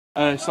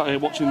Started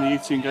watching the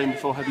U-team game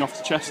before heading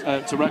off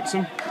to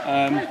Wrexham.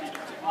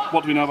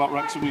 What do we know about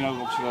Wrexham? We know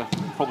obviously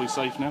they're probably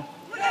safe now.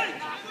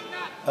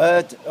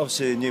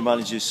 Obviously, the new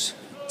manager's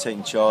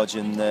taking charge,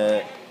 and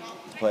the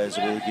players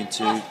are looking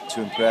to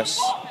impress,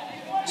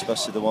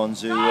 especially the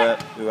ones who are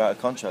out of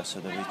contract.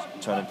 So they'll be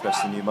trying to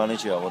impress the new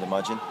manager, I would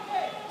imagine.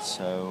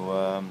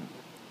 So,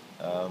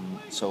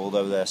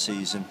 although their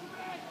season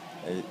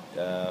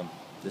they're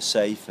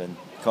safe and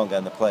can't get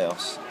in the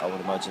playoffs, I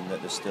would imagine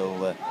that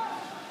they'll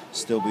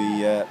still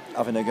be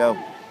having a go.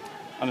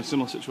 And a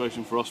similar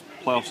situation for us.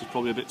 Playoffs is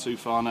probably a bit too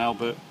far now,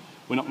 but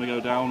we're not going to go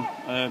down.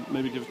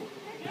 Maybe give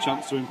a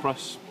chance to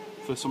impress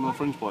for some of the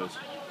fringe players.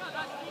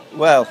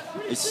 Well,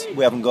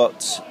 we haven't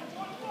got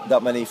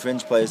that many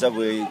fringe players, have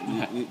we?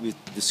 Yeah.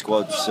 The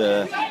squad's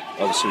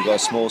obviously we've got a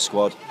small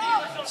squad,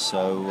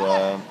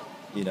 so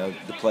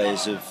the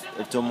players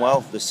have done well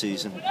this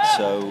season.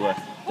 So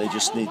they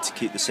just need to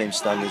keep the same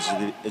standards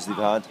as they've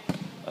had,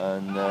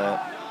 and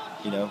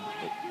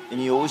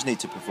and you always need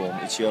to perform.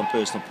 It's your own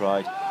personal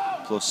pride.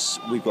 Plus,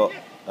 we've got,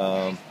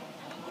 I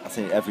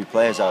think every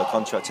player's out of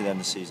contract at the end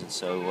of the season.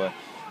 So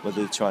whether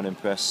they're trying to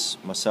impress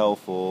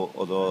myself or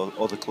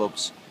other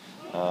clubs,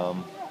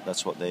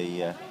 that's what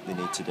they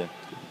need to do.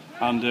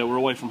 And we're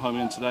away from home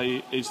again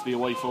today. Is the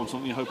away form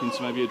something you're hoping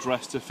to maybe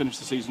address to finish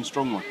the season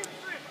strongly?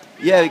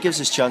 Yeah, it gives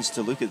us a chance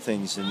to look at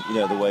things and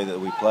the way that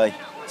we play.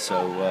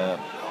 So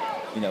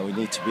we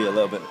need to be a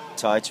little bit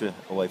tighter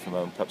away from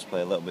home, perhaps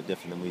play a little bit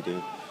different than we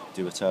do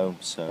at home.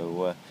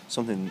 So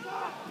something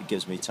that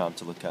gives me time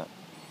to look at.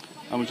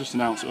 And we've just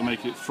announced that we're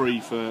making it free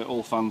for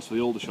all fans for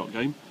the Aldershot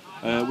game.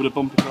 Would a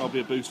bumper crowd be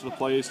a boost for the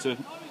players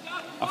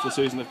after the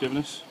season they've given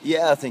us?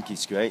 Yeah, I think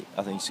it's great.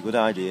 I think it's a good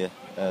idea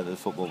that the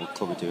football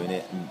club are doing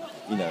it, and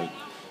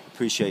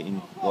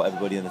appreciating what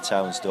everybody in the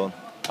town's done.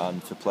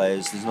 And for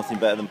players, there's nothing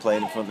better than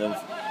playing in front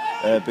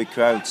of big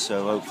crowds.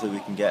 So hopefully we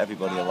can get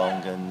everybody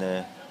along,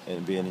 and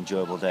it'll be an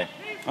enjoyable day.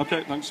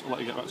 Okay, thanks. I'll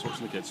let you get back to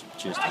watching the kids.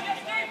 Cheers, Tom.